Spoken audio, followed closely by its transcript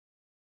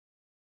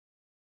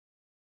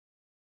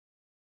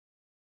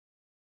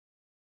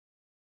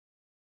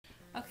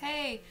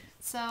Okay,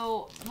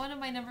 so one of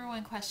my number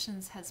one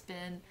questions has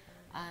been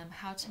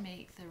how to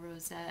make the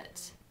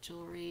rosette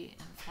jewelry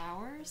and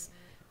flowers.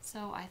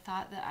 So I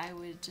thought that I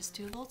would just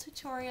do a little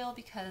tutorial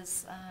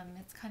because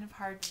it's kind of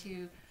hard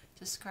to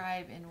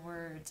describe in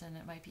words, and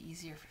it might be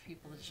easier for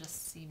people to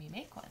just see me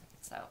make one.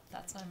 So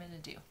that's what I'm going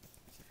to do.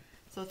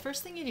 So the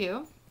first thing you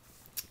do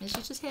is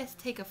you just have to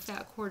take a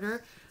fat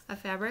quarter of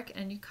fabric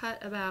and you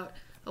cut about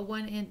a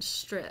 1-inch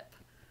strip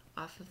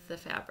off of the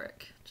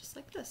fabric, just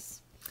like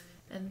this.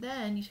 And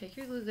then you take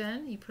your glue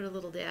gun, you put a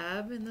little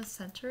dab in the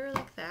center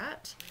like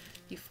that,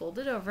 you fold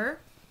it over,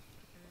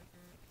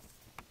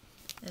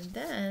 and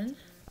then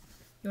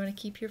you want to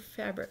keep your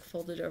fabric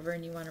folded over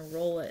and you want to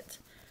roll it.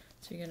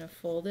 So you're going to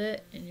fold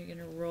it and you're going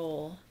to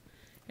roll.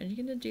 And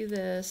you're going to do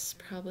this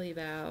probably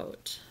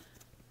about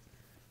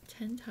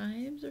 10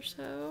 times or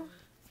so.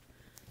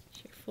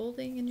 So you're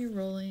folding and you're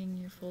rolling,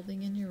 you're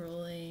folding and you're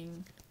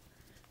rolling.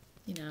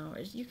 You know,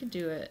 you can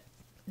do it.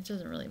 It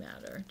doesn't really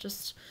matter.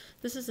 Just,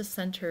 this is the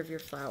center of your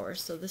flower,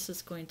 so this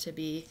is going to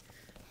be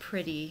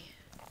pretty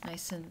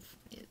nice and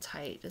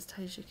tight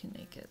as you can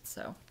make it.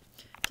 So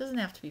it doesn't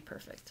have to be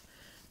perfect.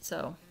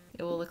 So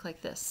it will look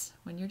like this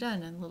when you're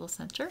done in the little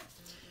center.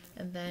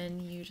 And then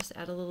you just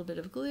add a little bit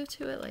of glue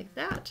to it like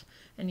that,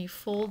 and you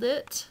fold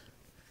it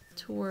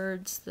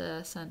towards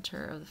the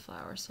center of the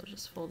flower. So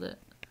just fold it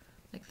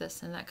like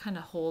this, and that kind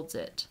of holds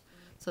it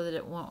so that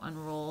it won't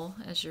unroll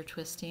as you're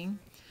twisting.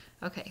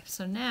 Okay,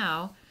 so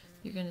now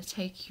you're going to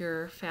take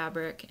your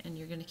fabric and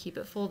you're going to keep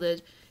it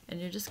folded, and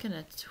you're just going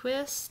to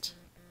twist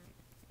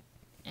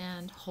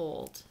and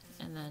hold,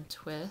 and then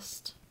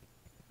twist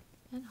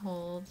and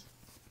hold,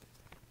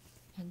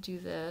 and do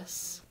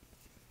this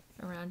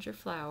around your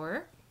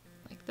flower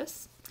like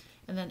this.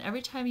 And then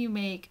every time you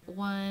make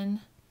one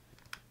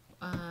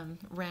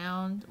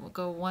round, we'll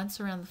go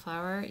once around the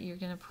flower, you're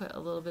going to put a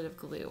little bit of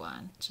glue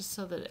on just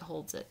so that it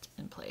holds it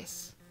in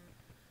place.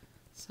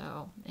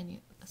 So,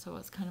 so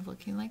it's kind of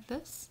looking like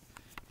this.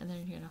 And then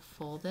you're going to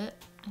fold it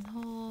and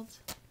hold,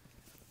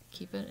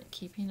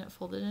 keeping it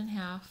folded in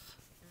half,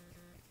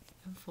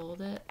 and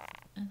fold it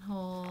and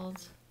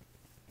hold,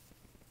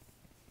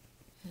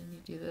 and you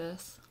do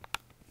this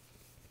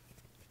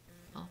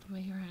all the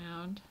way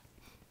around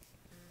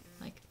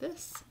like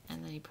this,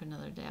 and then you put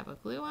another dab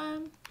of glue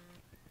on.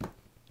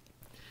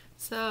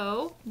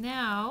 So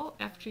now,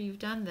 after you've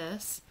done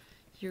this,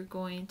 you're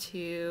going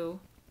to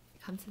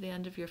come to the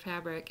end of your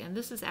fabric, and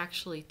this is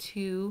actually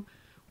 2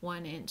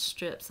 1-inch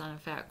strips on a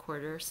fat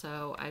quarter,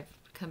 so I've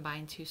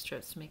combined 2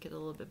 strips to make it a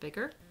little bit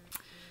bigger.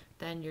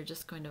 Then you're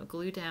just going to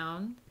glue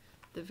down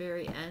the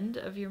very end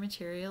of your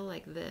material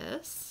like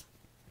this.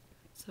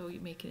 So you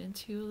make it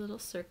into a little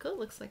circle, it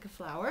looks like a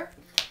flower.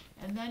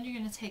 And then you're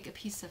going to take a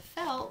piece of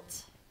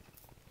felt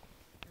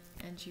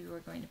and you are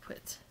going to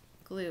put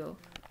glue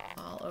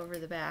all over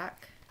the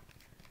back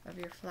of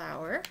your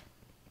flower.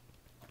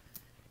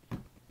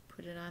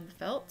 Put it on the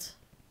felt.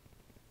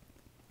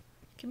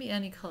 It can be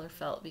any color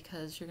felt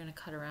because you're going to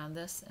cut around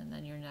this and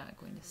then you're not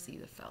going to see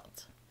the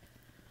felt.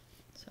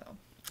 So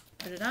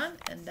put it on,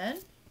 and then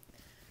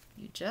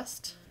you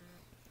just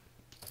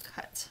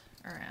cut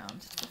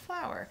around the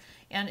flower.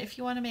 And if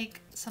you want to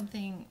make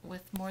something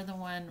with more than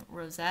one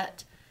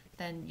rosette,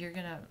 then you're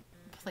going to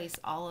place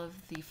all of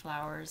the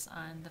flowers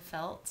on the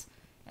felt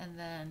and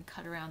then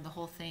cut around the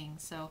whole thing.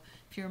 So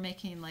if you're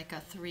making like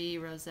a 3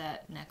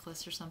 rosette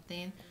necklace or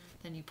something,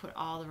 then you put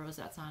all the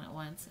rosettes on at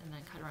once and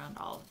then cut around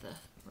all of the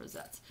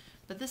rosettes.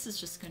 But this is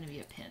just going to be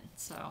a pin,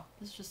 so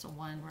this is just a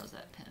 1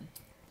 rosette pin.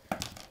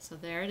 So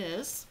there it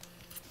is.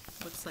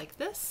 Looks like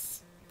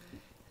this,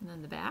 and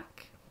then the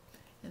back,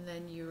 and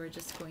then you are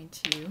just going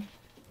to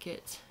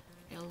get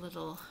a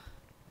little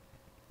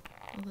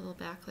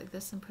back like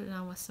this and put it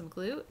on with some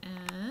glue,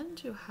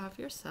 and you have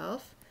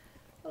yourself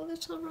a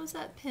little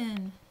rosette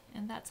pin.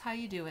 And that's how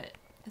you do it.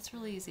 It's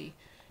really easy.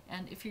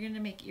 And if you're going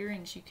to make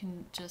earrings, you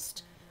can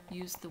just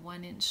use the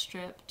 1-inch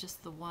strip,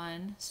 just the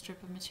 1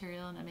 strip of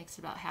material, and it makes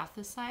about half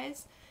the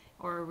size,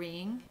 or a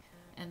ring.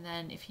 And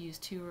then if you use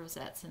 2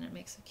 rosettes, and it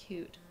makes a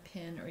cute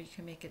pin, or you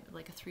can make it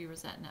like a 3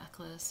 rosette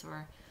necklace,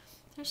 or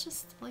there's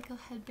just like a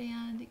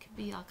headband. It could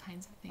be all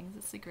kinds of things.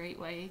 It's a great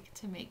way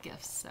to make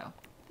gifts. So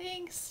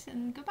thanks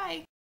and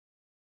goodbye.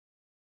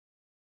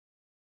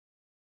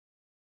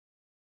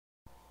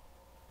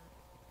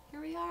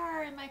 Here we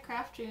are in my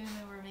craft room,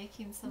 and we're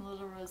making some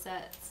little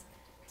rosettes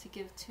to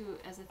give to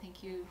as a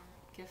thank you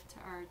gift to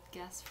our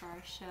guests for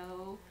our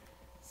show.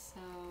 So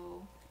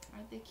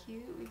aren't they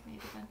cute? We've made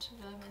a bunch of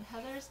them, and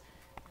Heather's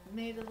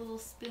made a little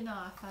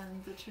spin-off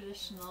on the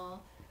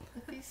traditional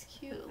with these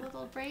cute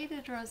little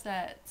braided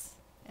rosettes,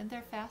 and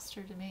they're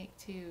faster to make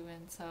too.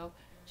 And so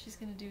she's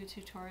going to do a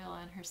tutorial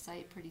on her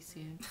site pretty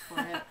soon for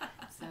it,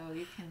 so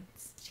you can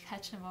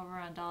catch them over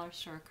on Dollar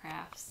Store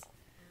Crafts.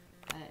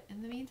 But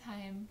in the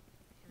meantime,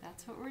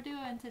 that's what we're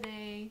doing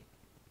today.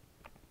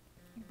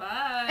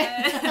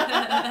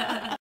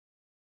 Bye.